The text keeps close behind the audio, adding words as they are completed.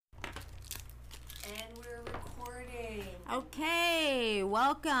Okay,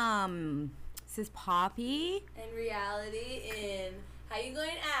 welcome. This is Poppy And reality in How You Going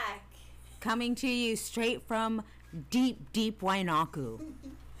to Act? coming to you straight from deep Wainaku.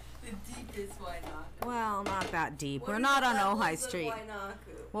 The deepest Wainaku. Well, not that deep. What We're are not the on levels Ojai of Street.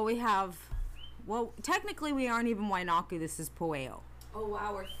 Wainaku? Well, technically we aren't even Wainaku. This is Pueo. Oh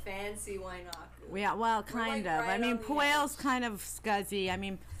wow, we're fancy Wainaku. Yeah, well, We're, kind like, of. right I mean, on the Pueo's edge. kind of scuzzy. I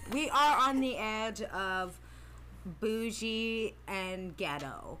mean, we are on the edge of bougie and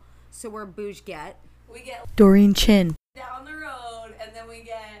ghetto. So we're bouge-get. We get Doreen Chin. down the road, and then we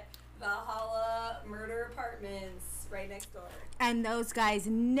get Valhalla Murder Apartments right next door. And those guys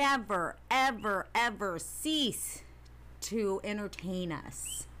never, ever cease to entertain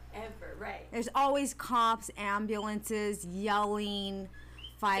us. Ever, right. There's always cops, ambulances, yelling,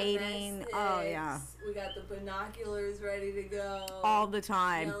 fighting. Oh, yeah. Domestics. We got the binoculars ready to go. All the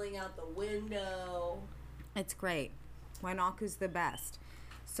time. Yelling out the window. It's great. Wainaku's the best.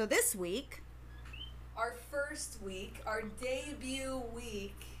 So this week, Our first week, our debut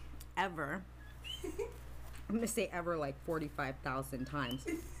week. ever, I'm going to say ever like 45,000 times.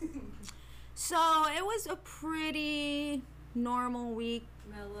 So it was a pretty normal week.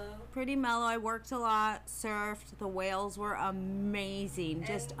 Mellow. Pretty mellow. I worked a lot, surfed. The whales were amazing,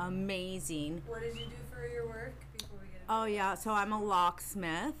 just And- amazing. What did you do for your work before we get into Oh yeah, so I'm a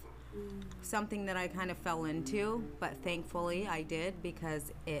locksmith. Something that I kind of fell into, but thankfully I did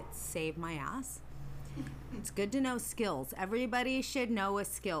because it saved my ass. It's good to know skills. Everybody should know a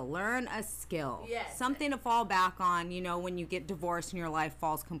skill. Learn a skill. Yes. Something to fall back on, you know, when you get divorced and your life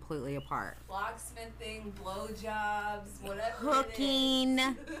falls completely apart. locksmithing, blowjobs, whatever. Cooking.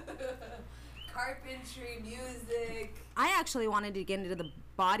 It is. Carpentry, music. I actually wanted to get into the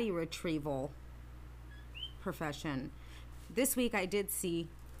body retrieval profession. This week I did see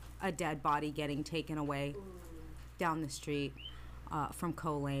a dead body getting taken away down the street from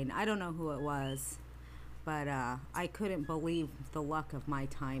Colane. I don't know who it was, but I couldn't believe the luck of my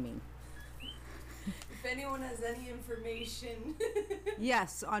timing. If anyone has any information,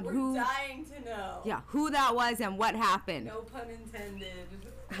 Yes, on we're who, dying to know. yeah, who that was and what happened. No pun intended.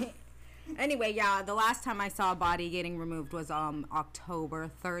 Anyway, yeah, the last time I saw a body getting removed was October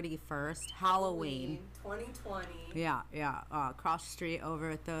 31st, Halloween. 2020. Yeah, across the street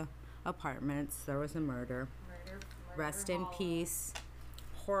over at the apartments, there was a murder. Murder Rest in Hollow. peace.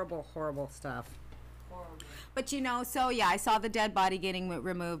 Horrible stuff. Horrible. But you know, so yeah, I saw the dead body getting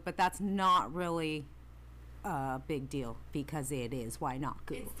removed, but that's not really a big deal because it is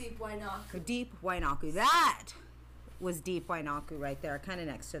Wainaku. It's deep Wainaku. Deep Wainaku. That was deep Wainaku right there, kind of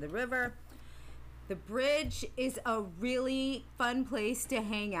next to the river. The bridge is a really fun place to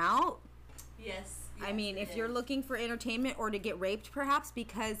hang out. Yes. I mean, if you're looking for entertainment or to get raped, perhaps,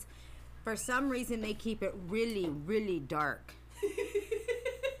 because for some reason they keep it really dark.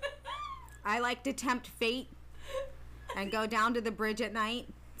 I like to tempt fate and go down to the bridge at night,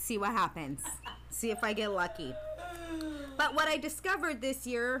 see what happens, see if I get lucky. But what I discovered this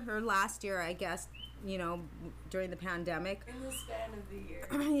year, or last year, I guess, you know, during the pandemic, in the span of the year.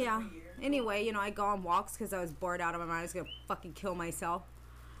 yeah. Every year. Anyway, you know, I go on walks because I was bored out of my mind. I was going to fucking kill myself.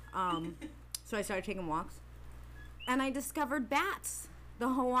 So I started taking walks. And I discovered bats. The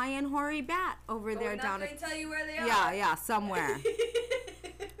Hawaiian hoary bat over But there we're not down going at... to tell you where they are. Yeah, somewhere.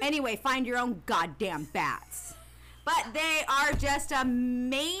 Anyway, find your own goddamn bats. But they are just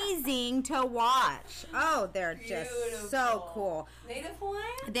amazing to watch. Oh, they're just so Beautiful. cool. Native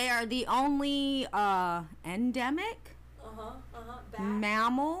Hawaiian? They are the only endemic Bat.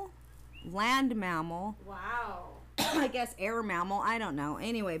 mammal, land mammal, Wow. I guess air mammal, I don't know.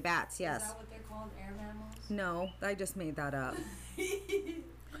 Anyway, bats, Is yes. that what they're called? Air mammals? No, I just made that up.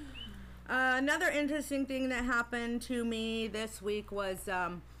 Another interesting thing that happened to me this week was I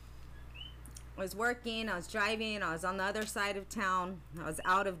was working, I was driving, I was on the other side of town, I was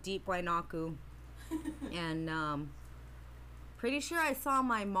out of deep Wainaku, and pretty sure I saw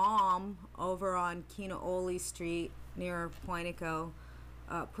my mom over on Kinaoli Street near Poinico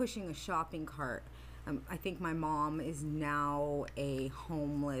pushing a shopping cart. I think my mom is now a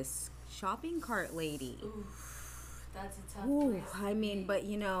homeless shopping cart lady. Oof, that's a tough Ooh, place to I mean, be. but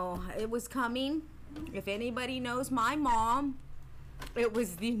you know, it was coming. If anybody knows my mom, it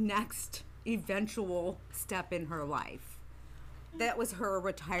was the next eventual step in her life. That was her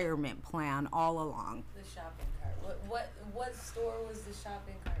retirement plan all along. The shopping cart. What store was the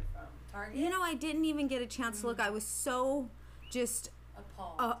shopping cart from? Target? You know, I didn't even get a chance to look. I was so just,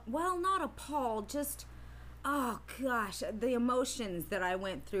 Appalled. well, not appalled, just, oh gosh, the emotions that I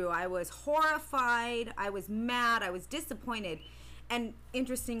went through. I was horrified, I was mad, I was disappointed, and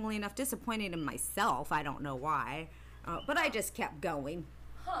interestingly enough, disappointed in myself. I don't know why. But I just kept going.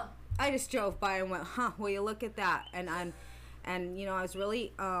 Huh. I just drove by and went, huh, will you look at that? And you know, I was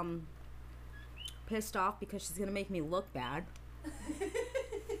really pissed off because she's going to make me look bad.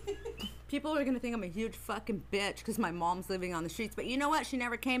 People are going to think I'm a huge fucking bitch because my mom's living on the streets. But you know what? She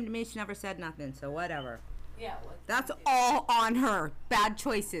never came to me. She never said nothing. So whatever. Yeah. That's all on her. Bad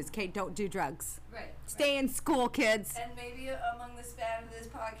choices. Kate, don't do drugs. Right. Stay in school, kids. And maybe among the span of this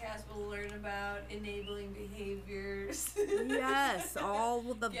podcast, we'll learn about enabling behaviors. Yes, all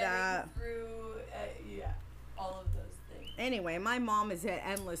of that. Through, all of those things. Anyway, my mom is an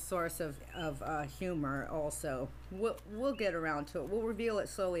endless source of humor also. We'll get around to it. We'll reveal it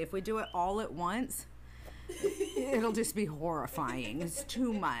slowly. If we do it all at once, it'll just be horrifying. It's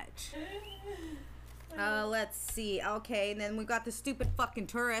too much. Let's see. Okay, and then we got the stupid fucking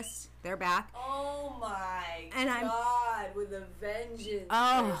tourists. They're back. Oh my And God, with a vengeance.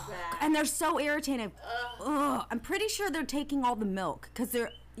 Oh, they're back. and they're so irritating. Ugh. Ugh. I'm pretty sure they're taking all the milk because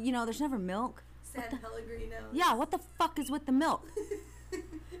they're, you know, there's never milk. San Pellegrino. Yeah, what the fuck is with the milk?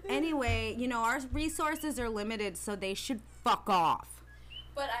 Anyway, you know, our resources are limited, so they should fuck off.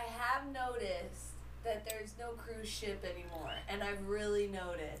 But I have noticed that there's no cruise ship anymore, and I've really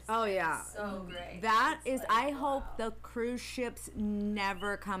noticed. Oh yeah, It's so great. That It's is, like, I hope wow. the cruise ships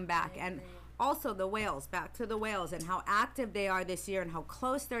never come back. I And agree. also the whales, back to the whales and how active they are this year and how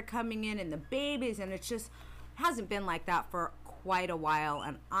close they're coming in and the babies, and it's just hasn't been like that for quite a while.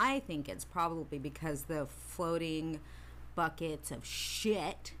 And I think it's probably because the floating buckets of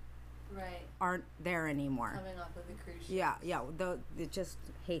shit Right. aren't there anymore. Coming off of the cruise ship. Yeah, they just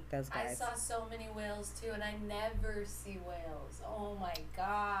hate those I guys. saw so many whales too, and I never see whales. Oh my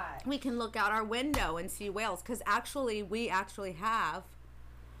God. We can look out our window and see whales because we actually have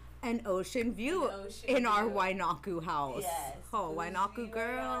an ocean view An ocean in our view. Wainaku house. Yes. Oh, Wainaku Bougie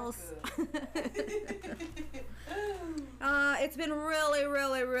girls. Wainaku. It's been really,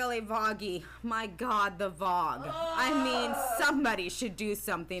 really, really voggy. My God, the vog. I mean, somebody should do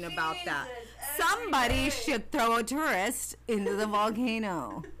something about that. Jesus, Somebody every day. should throw a tourist into the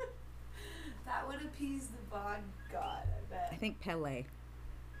volcano. That would appease the Vog god, I bet. I think Pele.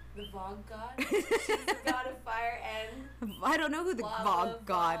 The Vog god? She's the god of fire and... I don't know who the Lava Vog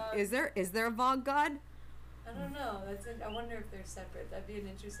god Vog. is. There a Vog god? I don't know. I wonder if they're separate. That'd be an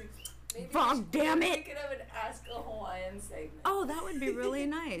interesting... Maybe Vog, damn it. We could have an Ask a Hawaiian segment. Oh, that would be really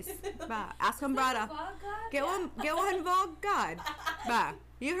nice. Bah, ask him, Is that brother. the Vog god? Get one Vog god. Bah,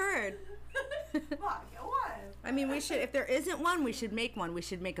 you heard. Vog, go on. I mean, we should. If there isn't one, we should make one. We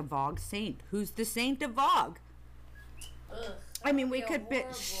should make a Vog saint. Who's the saint of Vog? Ugh, I mean, we that'd could be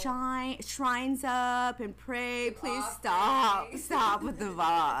put horrible. shrines up and pray. Please offerings. stop with the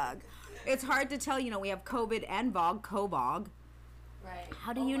Vog. It's hard to tell. You know, we have COVID and Vog, co-Vog. Right.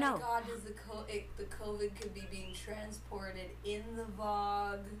 How do you know? Oh my God, does the COVID could be being transported in the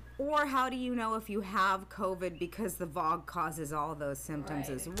Vog? Or how do you know if you have COVID because the Vog causes all those symptoms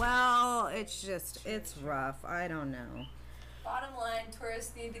Right. as well? It's just, it's rough. I don't know. Bottom line,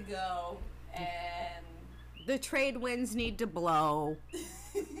 tourists need to go, and The trade winds need to blow.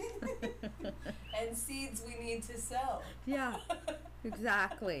 and seeds we need to sow. Yeah,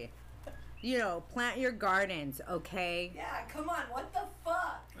 exactly. You know, plant your gardens, okay? Yeah, come on, what the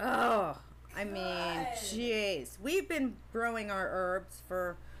fuck? Oh, I mean, God. jeez. We've been growing our herbs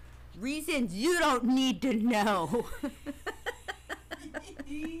for reasons you don't need to know.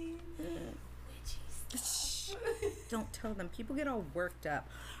 Shh. Don't tell them. People get all worked up.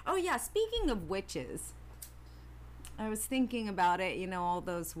 Oh, yeah, speaking of witches, I was thinking about it, you know, all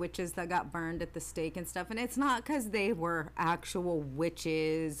those witches that got burned at the stake and stuff. And it's not because they were actual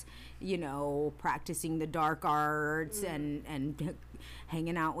witches, you know, practicing the dark arts and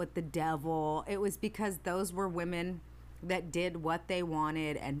hanging out with the devil. It was because those were women that did what they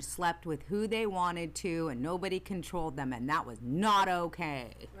wanted and slept with who they wanted to, and nobody controlled them, and that was not okay.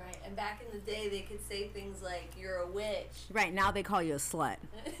 Right, and back in the day, they could say things like, "You're a witch." Right, now they call you a slut.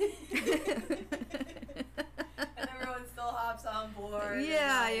 And everyone still hops on board. and,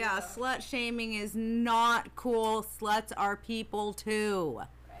 Yeah, you yeah. know. Slut shaming is not cool. Sluts are people too.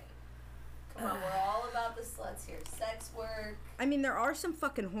 Right. Come on, we're all about the sluts here. Sex work. I mean, there are some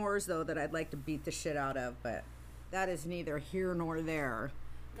fucking whores though that I'd like to beat the shit out of, but that is neither here nor there.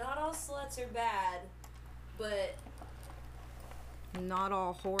 Not all sluts are bad, but Not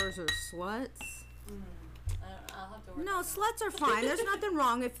all whores are sluts. I'll have to work No, on that. sluts are fine. There's nothing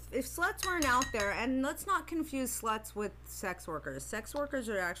wrong if sluts weren't out there. And let's not confuse sluts with sex workers. Sex workers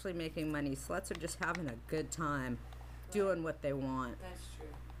are actually making money. Sluts are just having a good time, doing what they want. That's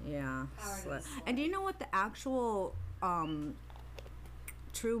true. Yeah. Power to the slut. And do you know what the actual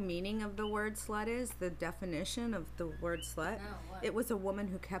true meaning of the word slut is? The definition of the word slut? No, what? It was a woman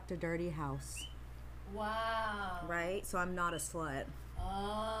who kept a dirty house. Wow. Right? So I'm not a slut.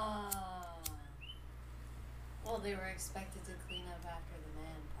 Oh. Well, they were expected to clean up after the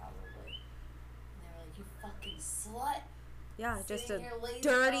man, probably. And they were like, you fucking slut. Yeah, just a Sitting here lazy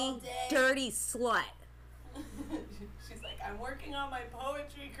all day. dirty slut. She's like, I'm working on my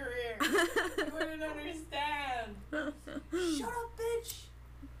poetry career. You wouldn't understand. Shut up, bitch.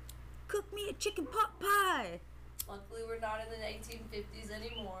 Cook me a chicken pot pie. Luckily, we're not in the 1950s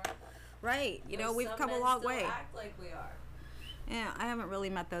anymore. Right. You know, Though we've some come a men long still way. Act like we are. Yeah, I haven't really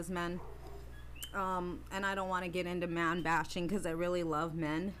met those men. And I don't want to get into man bashing because I really love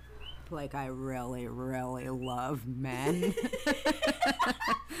men. Like, I really, really love men.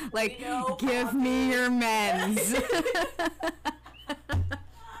 Like, give me your men's.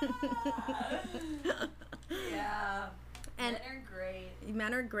 Yeah. And men are great.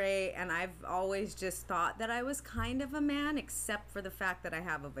 men are great, and I've always just thought that I was kind of a man, except for the fact that I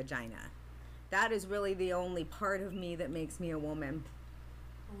have a vagina. That is really the only part of me that makes me a woman.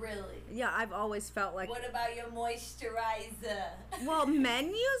 Really? Yeah, I've always felt like... What about your moisturizer? Well, men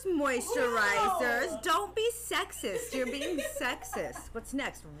use moisturizers. Whoa. Don't be sexist. You're being sexist. What's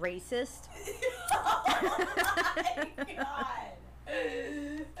next? Racist? Oh my god.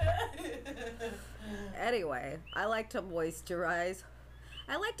 Anyway, I like to moisturize.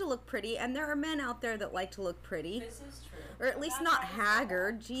 I like to look pretty, and there are men out there that like to look pretty. This is true. Or at least not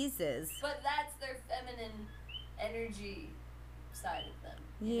haggard. Jesus. But that's their feminine energy side of them.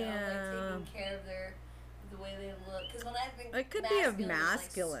 You Yeah. know, like taking care of the way they look. Because when I think It could be a masculine,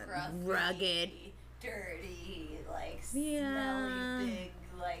 masculine, it's like scruffy, rugged. dirty, like Yeah. smelly, big,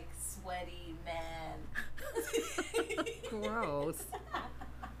 like sweaty man. Gross.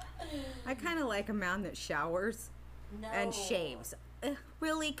 I kind of like a man that showers No. and shaves.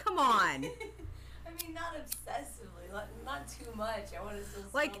 Really? Come on. I mean, not obsessively, not too much. I want to still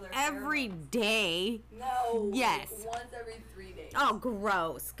smell Like their every pheromones. day. No. Yes. Once every 3 days. Oh,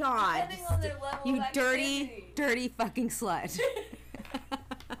 gross. God. Depending on their level You of dirty, activity. dirty fucking slut.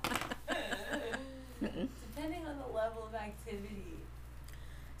 Depending on the level of activity.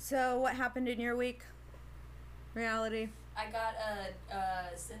 So, what happened in your week? Reality? I got a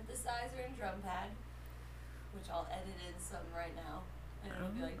synthesizer and drum pad, which I'll edit in some right now. And it'll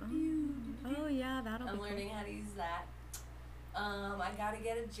be like, Oh, yeah, that'll I'm be learning how to use that. I gotta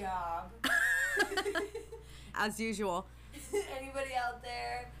get a job. cool. As usual. Anybody out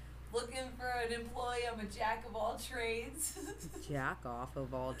there looking for an employee? I'm a jack of all trades. Jack off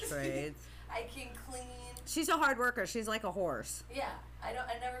of all trades. I can clean. She's a hard worker. She's like a horse. Yeah, I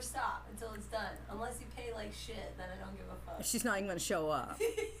never stop until it's done. Unless you pay like shit, then I don't give a fuck. She's not even going to show up.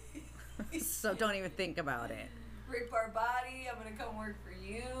 So don't even think about it. Rick Barbati, I'm gonna come work for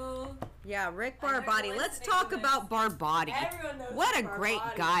you. Yeah, Rick I know Barbati. you're Let's listening talk to about Barbati. Everyone knows What a who great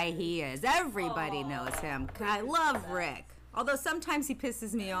Barbati guy is. he is. Everybody Aw, knows him. Rick I is love the best. Rick. Although sometimes he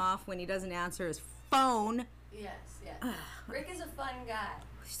pisses me off when he doesn't answer his phone. Yes, yes. Rick is a fun guy.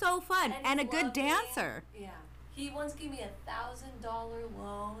 So fun. And a he's good lovely. dancer Yeah. He once gave me $1,000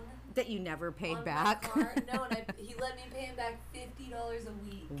 loan that you never paid on back. my car. No, and he let me pay him back $50 a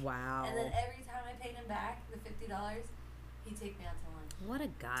week. Wow. And then every time I paid him back the $50, he'd take me out to lunch. What a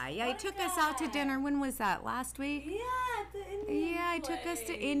guy. Yeah, What he a took us out to guy. dinner. When was that? Last week? Yeah, at the Indian Yeah, he took us to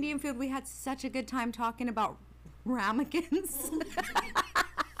place. Indian food. We had such a good time talking about ramekins.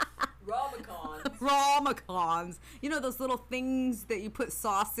 Ramacons. Ramekins. You know those little things that you put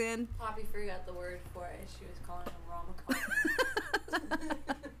sauce in? Poppy forgot the word for it. She was calling them ramacons.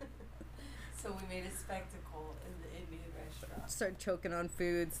 So we made a spectacle in the Indian restaurant. Started choking on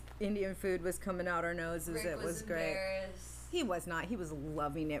foods. Indian food was coming out our noses. Rick It was great. embarrassed. He was not. He was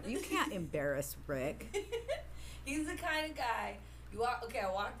loving it. You can't embarrass Rick. He's the kind of guy I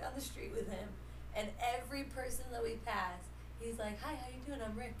walked down the street with him, and every person that we pass, he's like, "Hi, how you doing?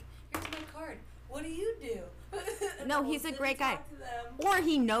 I'm Rick. Here's my card. What do you do?" And No, I will he's a sit great and guy. talk to them. Or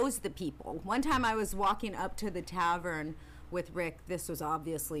he knows the people. One time I was walking up to the tavern with Rick. This was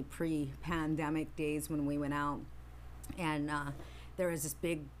obviously pre-pandemic days when we went out. And there was this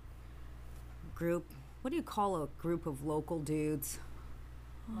big group. What do you call a group of local dudes?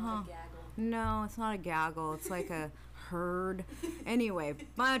 Not a gaggle. No, it's not a gaggle. It's like a herd. Anyway,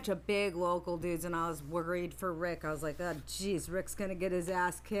 bunch of big local dudes, and I was worried for Rick. I was like, oh, geez, Rick's going to get his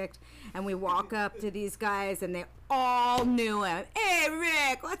ass kicked. And we walk up to these guys, and they all knew him. Hey,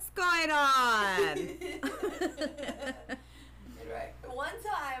 Rick, what's going on? Right. One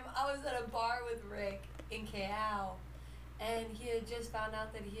time, I was at a bar with Rick in Keao, and he had just found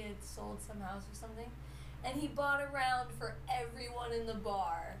out that he had sold some house or something, And he bought a round for everyone in the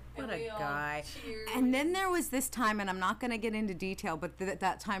bar. What and a we all guy. cheered. And then there was this time, and I'm not going to get into detail, but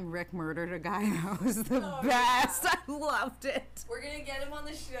that time Rick murdered a guy. That was the best. Yeah. I loved it. We're going to get him on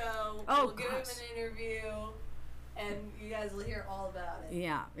the show. Oh, we'll give him gosh. an interview. And you guys will hear all about it.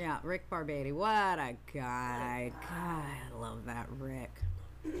 Yeah. Rick Barbati. What a guy. God, I love that Rick.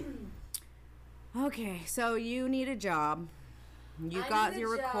 Okay, so you need a job. You got your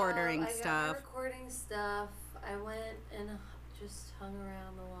recording I got stuff. my recording stuff. I went and just hung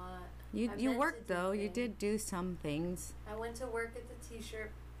around a lot. You worked though. You did do some things. I went to work at the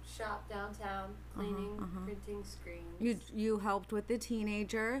t-shirt shop downtown, cleaning, printing screens. You helped with the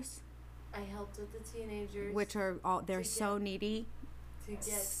teenagers, I helped with the teenagers. which are they're so needy. To get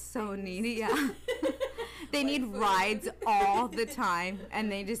So things. needy, yeah. They Like need food. rides all the time,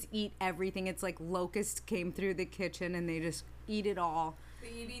 and they just eat everything. It's like locusts came through the kitchen, and they just eat it all. The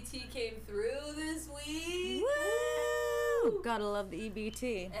EBT came through this week. Woo! Gotta love the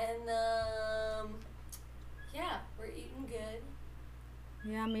EBT. And yeah, we're eating good.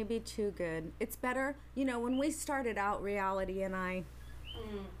 Yeah, maybe too good. It's better, when we started out, Reality and I,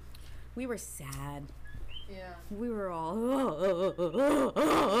 we were sad. Yeah. We were all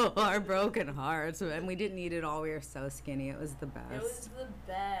our broken hearts, and we didn't eat it all. We were so skinny. It was the best. It was the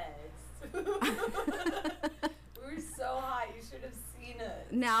best. We were so hot. You should have seen us.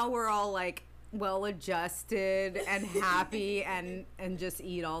 Now we're all like well adjusted and happy and just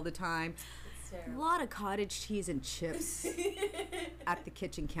eat all the time. It's A terrible. lot of cottage cheese and chips at the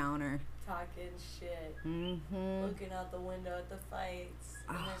kitchen counter. Talking shit. Mm-hmm. Looking out the window at the fights.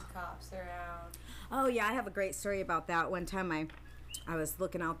 And there's cops around. Oh yeah, I have a great story about that. One time I was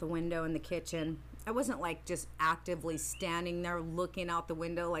looking out the window in the kitchen. I wasn't like just actively standing there looking out the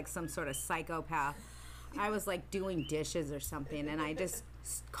window like some sort of psychopath. I was like doing dishes or something, and I just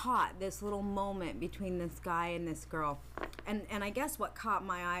caught this little moment between this guy and this girl. And I guess what caught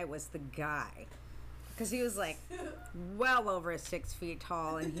my eye was the guy. Because he was like well over 6 feet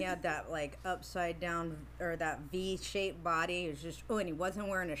tall, and he had that like upside down or that V-shaped body. He was just and he wasn't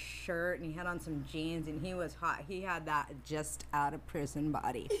wearing a shirt, and he had on some jeans, and he was hot. He had that just out of prison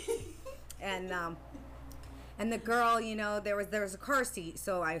body. And the girl, there was a car seat,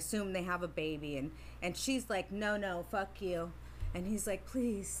 so I assume they have a baby, and she's like, no, fuck you. And he's like,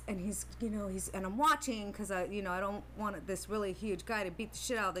 please. And he's and I'm watching because I don't want this really huge guy to beat the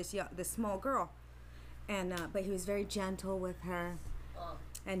shit out of this small girl. And but he was very gentle with her,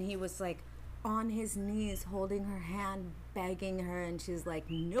 and he was like on his knees holding her hand, begging her, and she's like,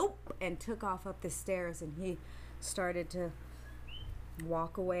 nope, and took off up the stairs, and he started to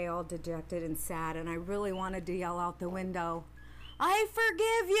walk away all dejected and sad, and I really wanted to yell out the window, I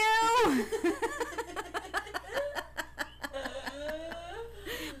forgive you.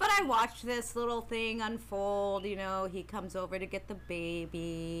 But I watched this little thing unfold. He comes over to get the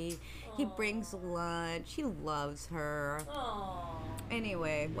baby. He brings lunch. He loves her. Aww.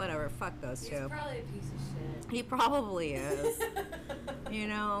 Anyway, whatever. Fuck those He's two. probably a piece of shit. He probably is.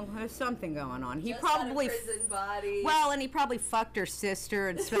 There's something going on. He Just probably had a prison body. well, and he probably fucked her sister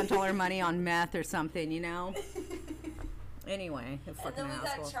and spent all her money on meth or something. Anyway, a And fucking then we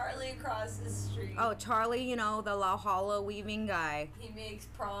asshole. got Charlie across the street. Oh, Charlie, the La Hollow weaving guy. He makes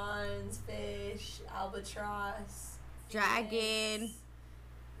prawns, fish, albatross, Dragon. phoenix.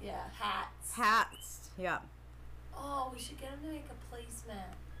 Yeah, hats. Hats. Yeah. Oh, we should get him to make a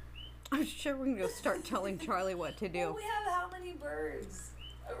placemat. I'm sure we can go start telling Charlie what to do. Well, we have how many birds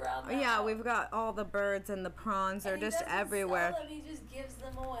around the Yeah, house? we've got all the birds and the prawns. They're And he just doesn't everywhere. sell them, he just gives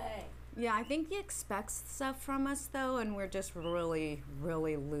them away. Yeah, I think he expects stuff from us though, and we're just really,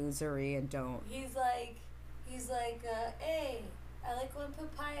 really losery and don't. He's like, hey, I like one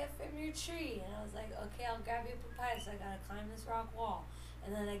papaya from your tree. And I was like, okay, I'll grab you a papaya. So I gotta climb this rock wall.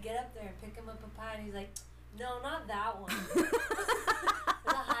 And then I get up there and pick him a papaya, and he's like, no, not that one.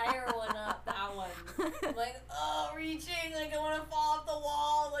 The higher one up, that one. I'm like, oh, reaching, like I want to fall off the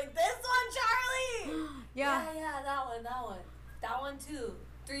wall. Like, this one, Charlie! Yeah. Yeah, that one. That one too.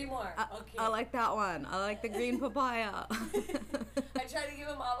 3 more. Okay. I like that one. I like the green papaya. I tried to give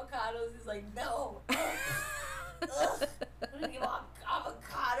him avocados. He's like, no. Ugh. I'm gonna give him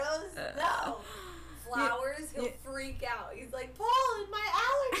avocados? No. Flowers, he'll freak out. He's like, pollen, my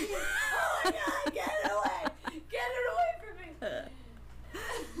allergies. Oh my God, get it away. Get it away from me.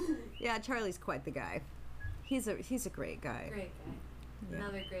 Yeah, Charlie's quite the guy. He's a great guy. Great guy. Yeah.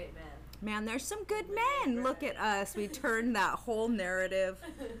 Another great man. Man, there's some good men. Look at us. We turned that whole narrative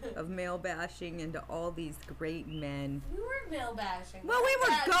of male bashing into all these great men. We were male bashing. Well, we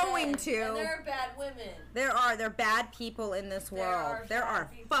were going men, to. And there are bad women. There are bad people in this world. There are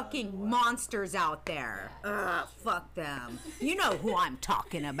fucking monsters out there. Ugh, fuck them. You know who I'm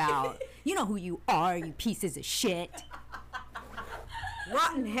talking about. You know who you are, you pieces of shit.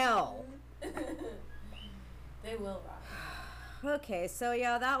 Rotten hell. They will rock. Okay, so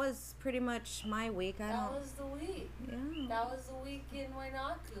yeah, that was pretty much my week. That was the week. Yeah. That was the week in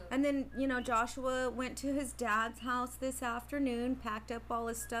Wainaku. And then, Joshua went to his dad's house this afternoon, packed up all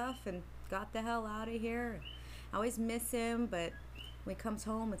his stuff, and got the hell out of here. I always miss him, but when he comes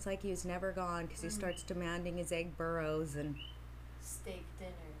home, it's like he was never gone because he starts demanding his egg burros and steak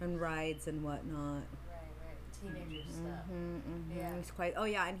dinner and rides and whatnot. Teenager stuff. Yeah. He's quite. Oh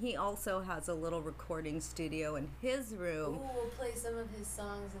yeah, and he also has a little recording studio in his room. Ooh, we'll play some of his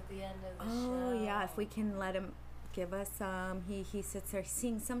songs at the end of the show. Oh yeah, if we can let him give us some. He sits there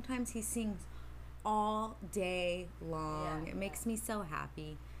sings. Sometimes he sings all day long. It makes me so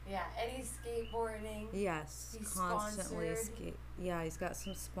happy. Yeah, and he's skateboarding. Yes, he's constantly Yeah, he's got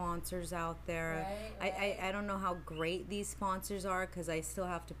some sponsors out there. Right. I don't know how great these sponsors are because I still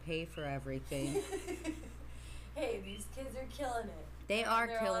have to pay for everything. Hey, these kids are killing it. They are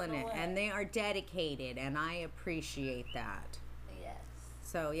killing it, and they are dedicated, and I appreciate that. Yes.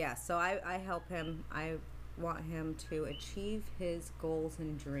 So, yeah, I help him. I want him to achieve his goals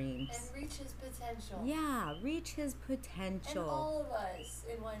and dreams. And reach his potential. Yeah, reach his potential. And all of us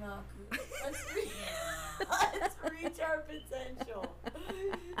in Wainaku. Let's reach our potential.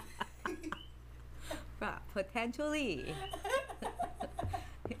 Potentially.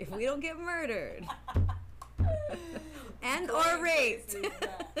 If we don't get murdered. And or raped.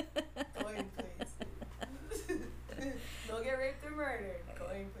 Going please. Don't get raped or murdered.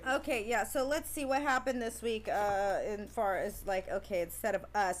 Going please. Okay, yeah, so let's see what happened this week in far as instead of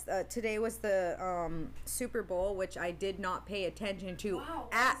us. Today was the Super Bowl, which I did not pay attention to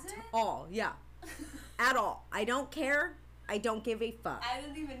at all. Yeah. At all. I don't care. I don't give a fuck. I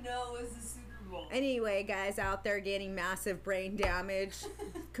didn't even know it was the Super Bowl. Anyway, guys out there getting massive brain damage,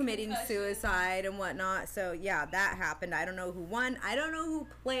 committing suicide and whatnot. So, yeah, that happened. I don't know who won. I don't know who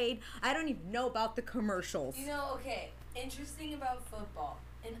played. I don't even know about the commercials. Okay, interesting about football.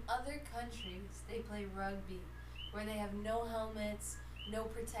 In other countries, they play rugby, where they have no helmets, no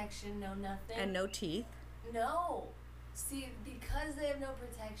protection, no nothing. And no teeth. No. See, because they have no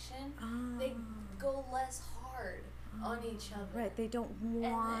protection, they go less hard on each other. Right, they don't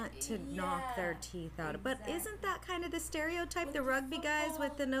want to knock their teeth out. Exactly. But isn't that kind of the stereotype, with the rugby guys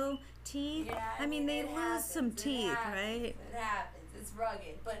with the no teeth? Yeah, I mean they lose some teeth, right? It happens. It's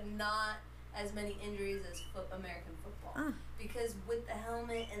rugged, but not as many injuries as American football. Because with the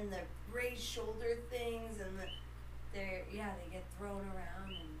helmet and the raised shoulder things and they get thrown around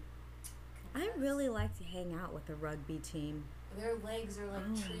and I really like to hang out with the rugby team. Their legs are like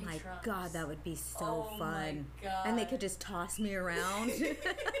tree trunks. Oh my god, that would be so fun. My god. And they could just toss me around.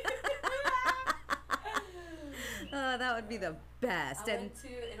 Oh, that would be the best. I went to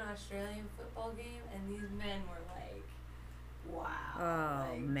an Australian football game and these men were like, wow.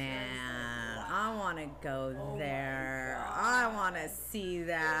 Oh man, wow. I want to go there. I want to see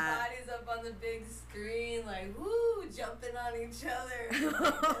that. Their bodies up on the big screen, like woo, jumping on each other.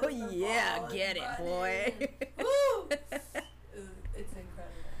 Oh yeah, get it, boy. Woo! It's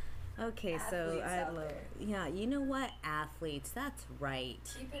incredible. Okay, athletes, so I love it. Yeah, you know what? Athletes, that's right.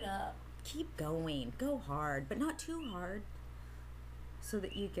 Keep it up. Keep going. Go hard, but not too hard. So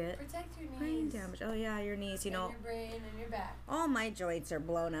that you get protect your knees. Brain damage. Oh yeah, your knees, and your brain and your back. All my joints are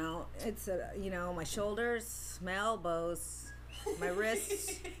blown out. It's my shoulders, my elbows, my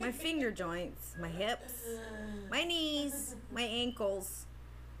wrists, my finger joints, my hips, my knees, my ankles,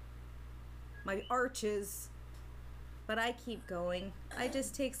 my arches. But I keep going. I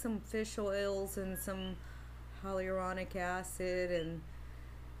just take some fish oils and some hyaluronic acid and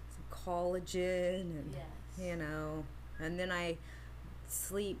some collagen and and then I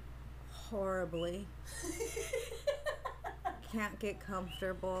sleep horribly. Can't get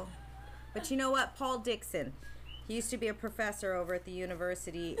comfortable. But you know what? Paul Dixon, he used to be a professor over at the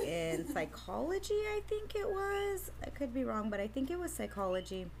university in psychology, I think it was. I could be wrong, but I think it was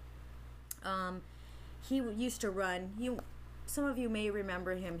psychology. He used to run. Some of you may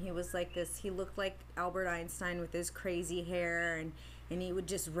remember him. He was like this. He looked like Albert Einstein with his crazy hair, and he would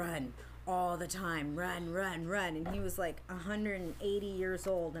just run all the time. Run. And he was like 180 years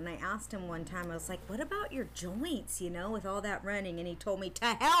old. And I asked him one time, I was like, what about your joints, with all that running? And he told me, to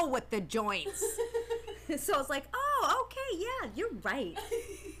hell with the joints. So I was like, oh, okay, yeah, you're right.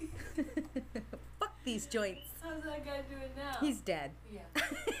 these joints. How's that guy doing now? He's dead. Yeah.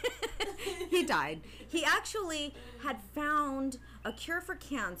 He died. He actually had found a cure for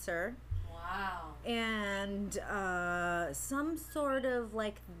cancer. Wow. And some sort of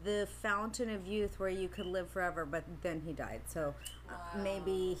like the fountain of youth where you could live forever, but then he died. So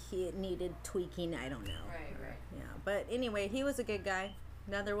maybe he needed tweaking. I don't know. Right. Yeah. But anyway, he was a good guy.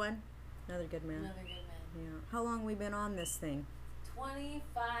 Another one. Another good man. Another good man. Yeah. How long we been on this thing? 25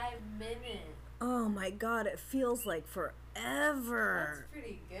 minutes. Oh my God! It feels like forever. That's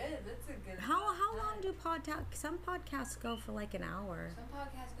pretty good. That's a good. How long do podcasts? Some podcasts go for like an hour. Some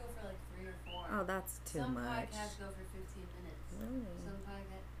podcasts go for like 3 or 4. Oh, that's too Some much. podcasts go for 15 minutes. Really? Some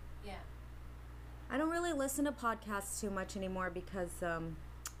podcasts, yeah. I don't really listen to podcasts too much anymore because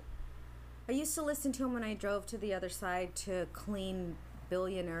I used to listen to them when I drove to the other side to clean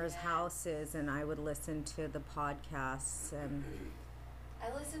billionaires' houses, and I would listen to the podcasts. And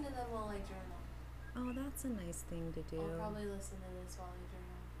I listen to them while I journal. oh, that's a nice thing to do. I'll probably listen to this while I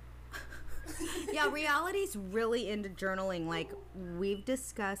journal. Yeah, reality's really into journaling. Like, we've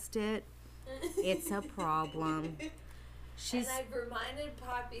discussed it. It's a problem. And I've reminded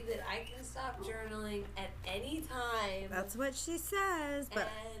Poppy that I can stop journaling at any time. That's what she says. But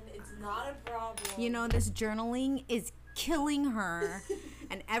and it's not a problem. you know, this journaling is killing her,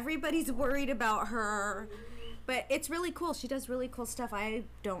 and everybody's worried about her. But it's really cool. She does really cool stuff. I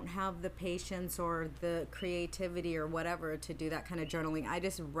don't have the patience or the creativity or whatever to do that kind of journaling. I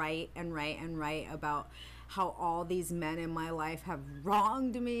just write and write and write about how all these men in my life have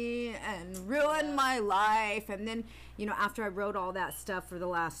wronged me and ruined my life. And then, you know, after I wrote all that stuff for the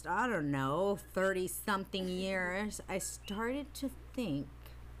last, I don't know, 30-something years, I started to think,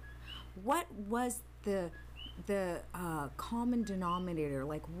 what was the common denominator?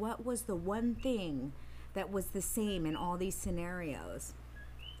 Like, what was the one thing that was the same in all these scenarios?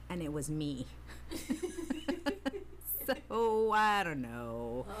 And it was me. So I don't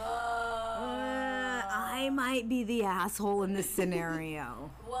know. I might be the asshole in this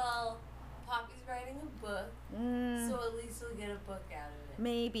scenario. Well, Poppy's writing a book, so at least we'll get a book out of it.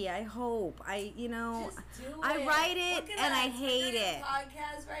 Maybe. I hope. Just do it. I write it Look at and I us. hate We're doing it. a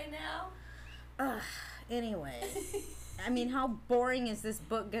podcast right now. Anyway. I mean, how boring is this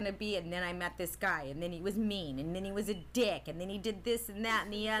book gonna be? And then I met this guy, and then he was mean, and then he was a dick, and then he did this and that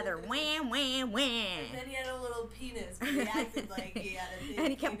and the other. Wham, wham, wham. And then he had a little penis, but he acted like he had a big And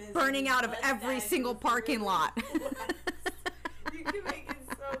he kept penis burning and out of his every mustache single was parking really lot. wet. You can make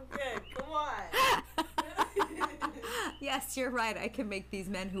it so good. Come on. Yes, you're right. I can make these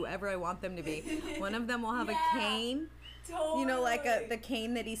men whoever I want them to be. One of them will have a cane. Totally. You know, like the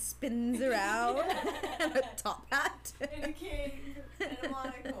cane that he spins around, and a top hat. And a cane and a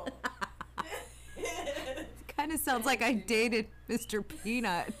monocle. Kind of sounds like I dated Mr.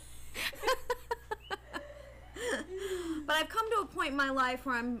 Peanut. But I've come to a point in my life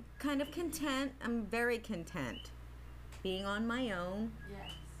where I'm kind of content. I'm very content being on my own.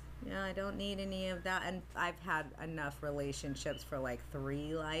 Yes. Yeah, I don't need any of that. And I've had enough relationships for like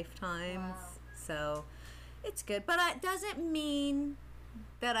 3 lifetimes. Wow. So it's good. But it doesn't mean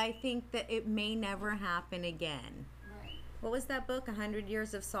that I think that it may never happen again. Right. What was that book, 100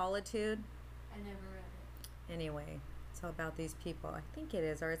 Years of Solitude? I never read it. Anyway, it's all about these people. I think it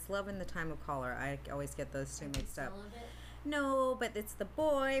is. Or it's Love in the Time of Color. I always get those two mixed up. Celibate? No, but it's the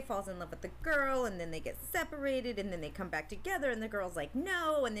boy falls in love with the girl, and then they get separated, and then they come back together, and the girl's like,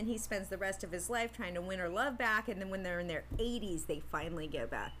 no, and then he spends the rest of his life trying to win her love back, and then when they're in their 80s, they finally get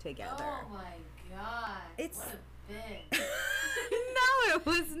back together. Oh my god. It's- What a bitch. No, it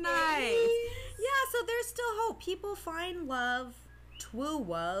was nice. Yeah, so there's still hope. People find love, true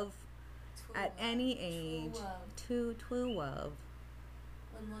love, at any age. True love.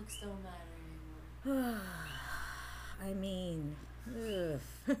 When looks don't matter anymore. I mean, ugh.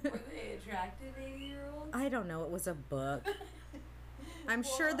 Were they attractive 80-year-olds? I don't know. It was a book. I'm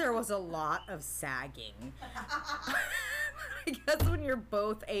sure there was a lot of sagging. I guess when you're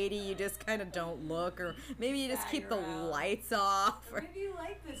both 80, you just kind of don't look, or maybe you just Sag keep the around. lights off. Or maybe you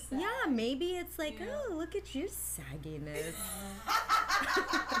like this sag. Yeah, maybe it's like, Yeah. oh, look at your sagginess.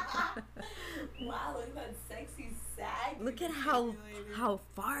 Wow, look at that sexy sag. Look you at how accumulated.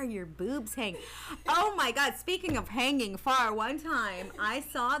 far your boobs hang. Oh my God! Speaking of hanging far, one time I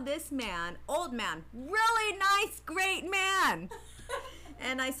saw this man, old man, really nice, great man,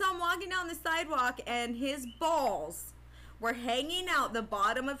 and I saw him walking down the sidewalk, and his balls were hanging out the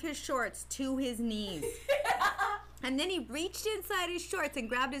bottom of his shorts to his knees. And then he reached inside his shorts and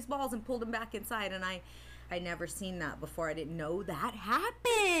grabbed his balls and pulled them back inside, and I never seen that before. I didn't know that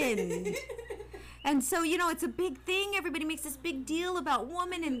happened. And so, it's a big thing. Everybody makes this big deal about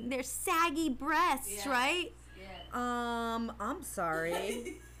women and their saggy breasts, right? Yeah. I'm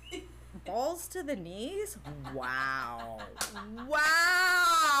sorry. Balls to the knees? Wow.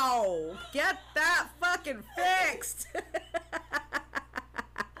 Wow. Get that fucking fixed.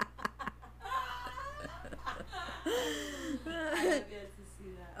 I have yet to see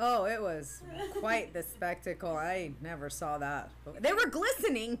that. Oh, it was quite the spectacle. I never saw that. They were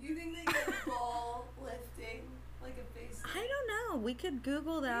glistening. You think they get ball lifting like a face? I don't know. We could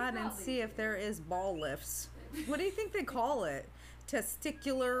Google that and probably see if there is ball lifts. What do you think they call it?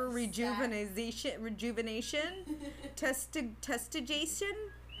 Testicular rejuvenation? Testigation?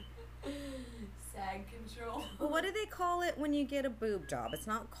 Sag control. Well, what do they call it when you get a boob job? It's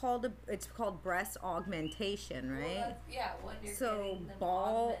not called it's called breast augmentation, right? Well, yeah, when you're So getting them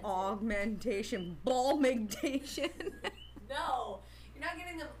ball augmented. augmentation. No, you're not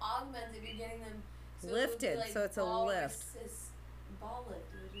getting them augmented. You're getting them Lifted, like so it's a ball lift. Ball lift.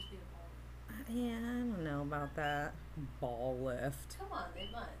 It would just be a ball lift. Yeah, I don't know about that. Ball lift. Come on, they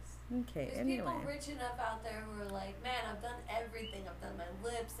must. Okay, There's anyway. people rich enough out there who are like, man, I've done everything. I've done my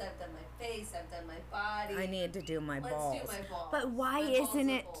lips, I've done my face, I've done my body. I need to do my Let's balls. do my balls. But why My balls isn't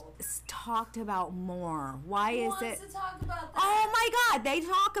are it bold. talked about more? Why Who is wants it? to talk about that? Oh my God! They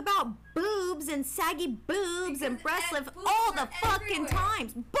talk about boobs and saggy boobs and Because breast lift boobs all are the fucking everywhere.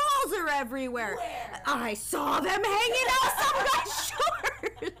 times. Balls are everywhere. Where? I saw them hanging out some guy's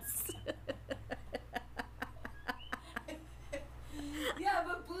shorts. Yeah,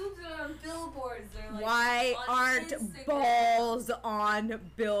 but boobs are on billboards. They're like Why on aren't Instagram. balls on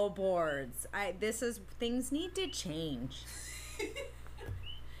billboards? Things need to change.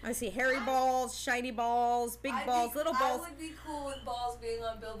 I see hairy balls, shiny balls, big balls, little balls. I would be cool with balls being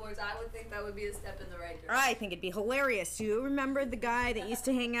on billboards. I would think that would be a step in the right direction. I think it'd be hilarious. Do you remember the guy that used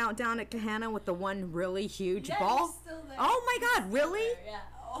to hang out down at Kahana with the one really huge Yeah, ball? he's still there. Oh my God, really? Yeah,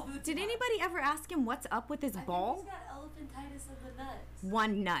 all the Did time. anybody ever ask him what's up with his I ball? think he's got elephantitis of the nuts.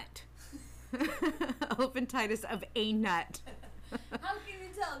 One nut. Elephantitis of a nut. How can you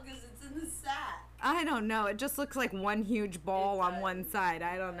tell? Because it's in the sack. I don't know. It just looks like one huge ball It on does. one side.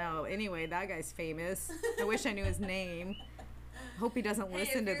 I don't know. Anyway, that guy's famous. I wish I knew his name. Hope he doesn't Hey,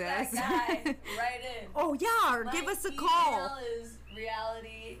 listen if to you're this. That guy, write in. Oh yeah, or My give us a email call. is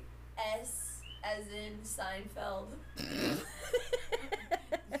reality s as in Seinfeld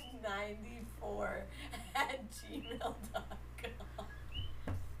 94 at gmail.com.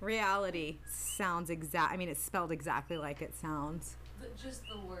 Reality sounds exact. I mean, it's spelled exactly like it sounds. Just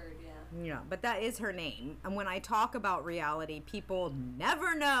the word, yeah. Yeah, but that is her name. And when I talk about reality, people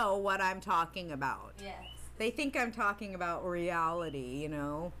never know what I'm talking about. Yes. They think I'm talking about reality,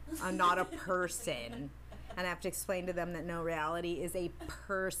 I'm not a person. And I have to explain to them that no, reality is a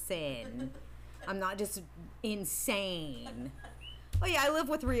person. I'm not just insane. Oh yeah, I live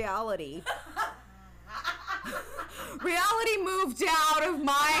with reality. Reality moved out of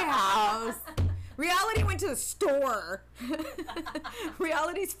my house. Reality went to the store.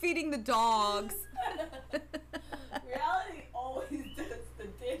 Reality's feeding the dogs. Reality always does the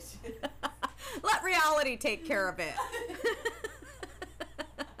dishes. Let reality take care of it.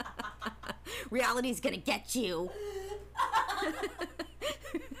 Reality's gonna get you.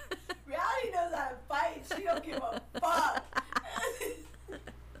 Reality knows how to fight. She don't give a fuck.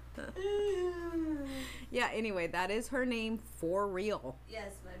 Yeah, anyway, that is her name for real.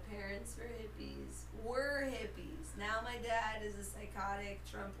 Yes, my parents were hippies. Now my dad is a psychotic,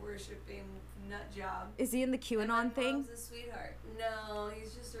 Trump-worshipping nut job. Is he in the And my QAnon thing? mom's a sweetheart. No,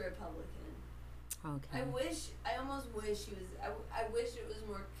 he's just a Republican. Okay. I almost wish he was, I wish it was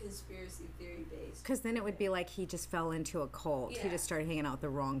more conspiracy theory based. Because then it would be like he just fell into a cult. He Yeah. just started hanging out with the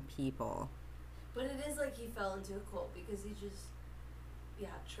wrong people. But it is like he fell into a cult because he just,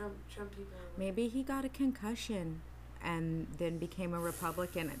 Trump people are Maybe he got a concussion and then became a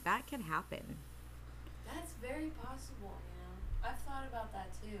Republican. That could happen. That's very possible, I've thought about that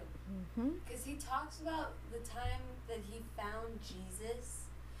too. Mm-hmm. Because he talks about the time that he found Jesus,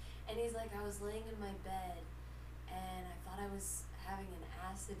 and he's like, I was laying in my bed, and I thought I was having an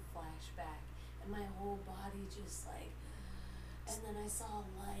acid flashback, and my whole body just like, and then I saw a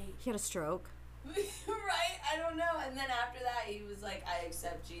light. He had a stroke. Right? I don't know. And then after that, he was like, I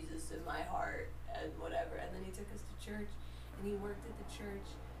accept Jesus in my heart, and whatever. And then he took us to church, and he worked at the church,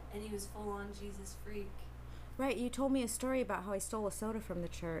 and he was full on Jesus freak. Right, you told me a story about how he stole a soda from the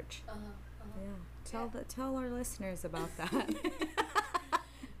church. Yeah, tell our listeners about that.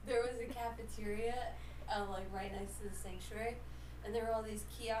 There was a cafeteria, like right next to the sanctuary, and there were all these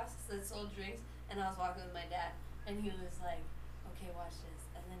kiosks that sold drinks. And I was walking with my dad, and he was like, "Okay, watch this."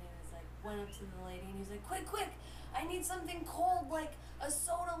 And then he was like, went up to the lady and he was like, quick, quick, I need something cold, like a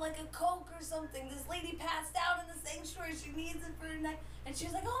soda, like a Coke or something. This lady passed out in the sanctuary. She needs it for her neck. And she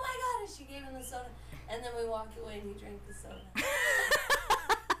was like, oh my God. And she gave him the soda. And then we walked away and he drank the soda.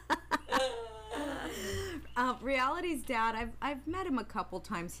 Reality's dad, I've met him a couple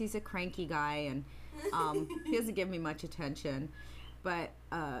times. He's a cranky guy, and he doesn't give me much attention. But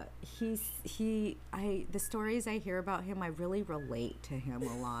the stories I hear about him, I really relate to him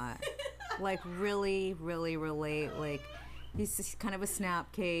a lot. Like, really, really relate. Like, he's just kind of a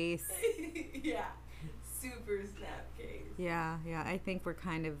snapcase. Yeah, super snapcase. Yeah, I think we're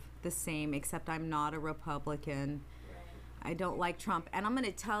kind of the same, except I'm not a Republican. I don't like Trump. And I'm going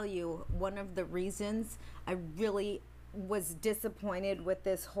to tell you, one of the reasons I really was disappointed with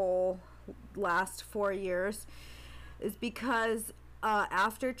this whole last 4 years is because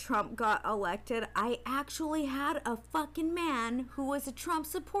after Trump got elected, I actually had a fucking man who was a Trump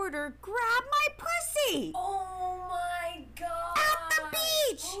supporter grab my pussy. Oh my God. At the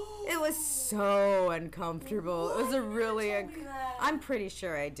beach. It was so uncomfortable. What? It was a really... I'm pretty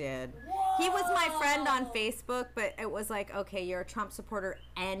sure I did. He was my friend on Facebook, but it was like, okay, you're a Trump supporter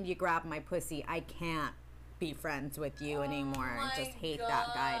and you grab my pussy. I can't be friends with you anymore. I just hate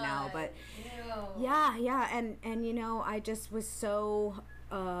that guy now. But yeah, and you know, I just was so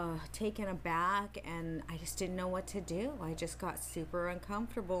taken aback, and I just didn't know what to do. I just got super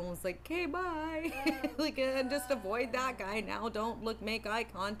uncomfortable and was like, okay, bye. Like, and just avoid that guy now. Don't make eye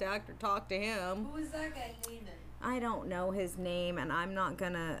contact or talk to him. Who was that guy naming? I don't know his name, and I'm not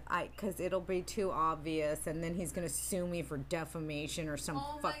gonna, because it'll be too obvious, and then he's gonna sue me for defamation or some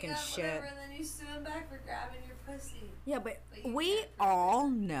fucking shit. Whatever, and then you sue him back for grabbing your pussy. Yeah, but we all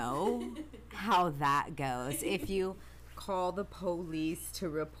know how that goes. If you call the police to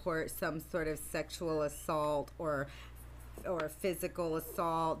report some sort of sexual assault or physical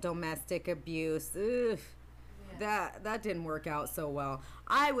assault, domestic abuse, that didn't work out so well.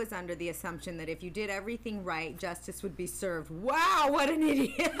 I was under the assumption that if you did everything right, justice would be served. Wow, what an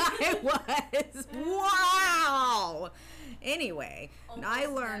idiot I was. Wow. Anyway, I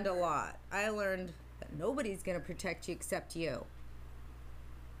learned a lot. I learned that nobody's going to protect you except you.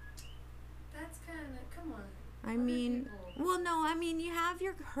 That's kind of, come on. I mean, well, no, I mean, you have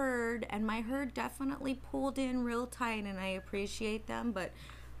your herd, and my herd definitely pulled in real tight, and I appreciate them, but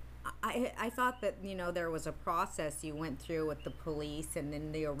I thought that, you know, there was a process you went through with the police and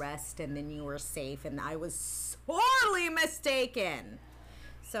then the arrest and then you were safe, and I was sorely mistaken.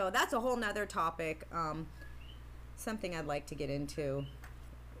 So that's a whole nother topic. Something I'd like to get into,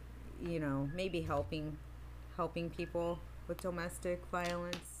 you know, maybe helping people with domestic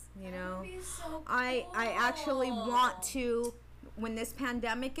violence, you know. That would be so cool. I actually want to, when this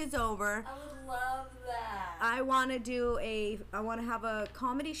pandemic is over, I would love that. I want to have a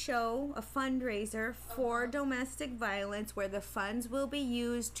comedy show, a fundraiser for domestic violence, where the funds will be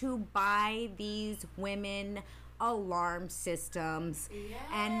used to buy these women alarm systems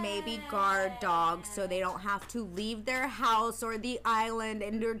and maybe guard dogs, so they don't have to leave their house or the island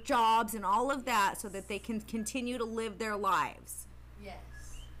and their jobs and all of that, so that they can continue to live their lives. Yes.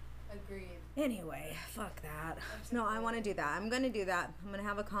 Agreed. Anyway, fuck that. No, I want to do that. I'm going to do that. I'm going to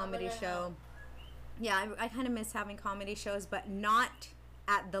have a comedy show. Yeah, I kind of miss having comedy shows, but not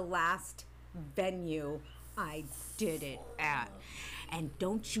at the last venue I did it at. And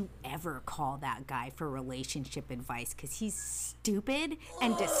don't you ever call that guy for relationship advice, because he's stupid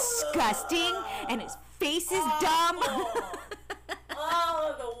and disgusting and his face is dumb.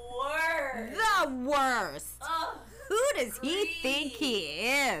 Oh, the worst. The worst. Oh, who does he think he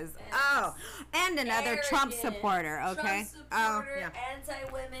is? Oh, and another Trump supporter, okay? Trump supporter, oh, yeah.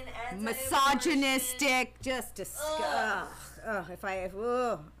 Anti-women, misogynistic, just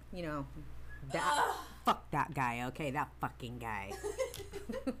you know, that, fuck that guy, okay? That fucking guy.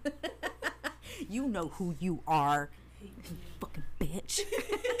 You know who you are, you fucking bitch.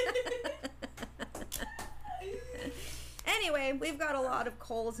 Anyway, we've got a lot of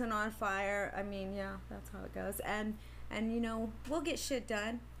coals and on fire. I mean, yeah, that's how it goes. And you know, we'll get shit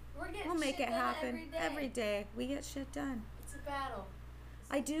done. We'll make it happen every day. We get shit done. It's a battle.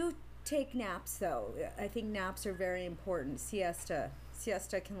 I do take naps, though. I think naps are very important. Siesta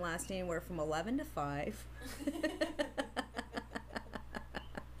can last anywhere from 11 to 5.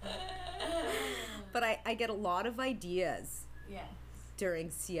 But I get a lot of ideas. Yes.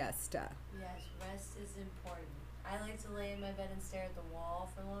 During siesta. Yes, rest is important. I like to lay in my bed and stare at the wall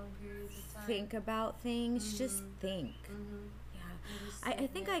for long periods of time. Think about things. Mm-hmm. Just think. Mm-hmm. Yeah. I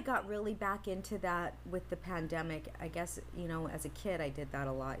think I got really back into that with the pandemic. I guess, you know, as a kid I did that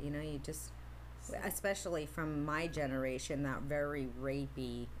a lot. You know, you just, especially from my generation, that very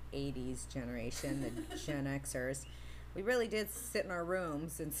rapey 80s generation, the Gen Xers. We really did sit in our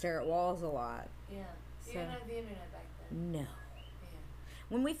rooms and stare at walls a lot. Yeah. You So- didn't have the internet back then. No. Yeah.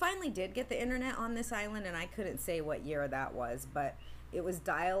 When we finally did get the internet on this island, and I couldn't say what year that was, but it was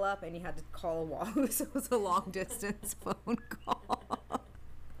dial-up and you had to call a wall, so it was a long-distance phone call.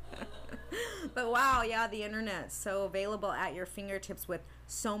 But wow, yeah, the internet's so available at your fingertips with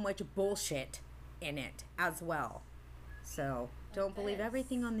so much bullshit in it as well. So don't believe this.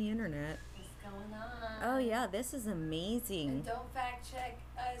 everything on the internet. What's going on? Oh yeah, this is amazing. And don't fact check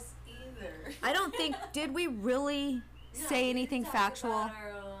us either. I don't think, did we really No, say we anything talk factual? about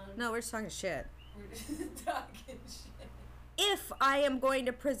our own- No, we're just talking shit. We're just talking shit. If I am going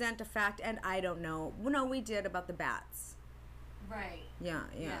to present a fact and I don't know, well, no, we did about the bats. Right. Yeah.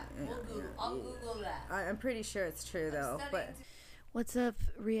 I'll Google that. I'm pretty sure it's true though. studying But to- What's up,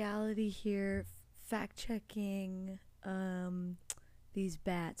 reality here? Fact checking these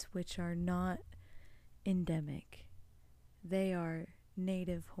bats, which are not endemic. They are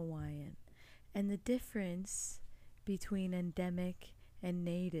native Hawaiian. And the difference between endemic and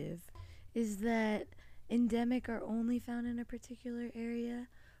native is that endemic are only found in a particular area,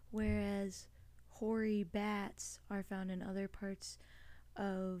 whereas hoary bats are found in other parts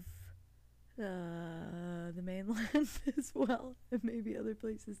of the mainland as well, and maybe other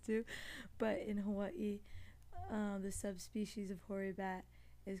places too. But in Hawaii, the subspecies of hoary bat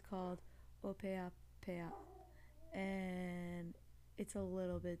is called Opeapea, and it's a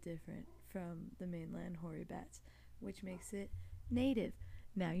little bit different from the mainland hoary bats, which makes it native.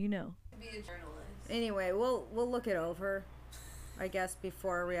 Now you know. Be a journalist. anyway, we'll look it over, I guess,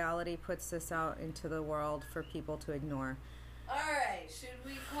 before reality puts this out into the world for people to ignore. All right. Should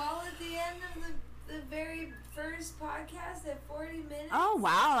we call it the end of the very first podcast at 40 minutes? Oh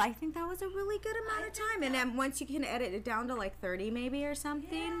wow, I think that was a really good amount I of think time. And that- then once you can edit it down to like 30 maybe or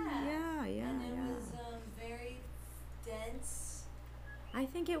something. Yeah. Yeah. And it was very dense. I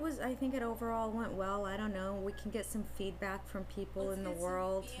think it overall went well. I don't know. We can get some feedback from people Let's in the get some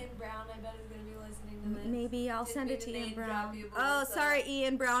world. Ian Brown, I bet, is going to be listening to this. Maybe I'll Didn't send mean it to to Ian name drop Brown. you, but Oh, what's sorry, up?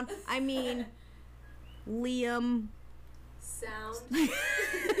 Ian Brown. I mean, Liam. Sound.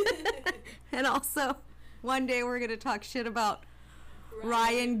 And also, one day we're going to talk shit about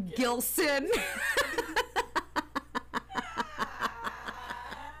Ryan Gilson.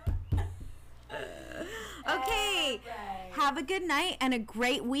 Okay. Alright. Have a good night and a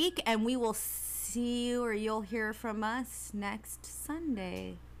great week, and we will see you, or you'll hear from us next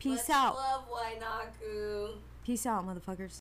Sunday. Peace Much out. love, Wainaku. Peace out, motherfuckers.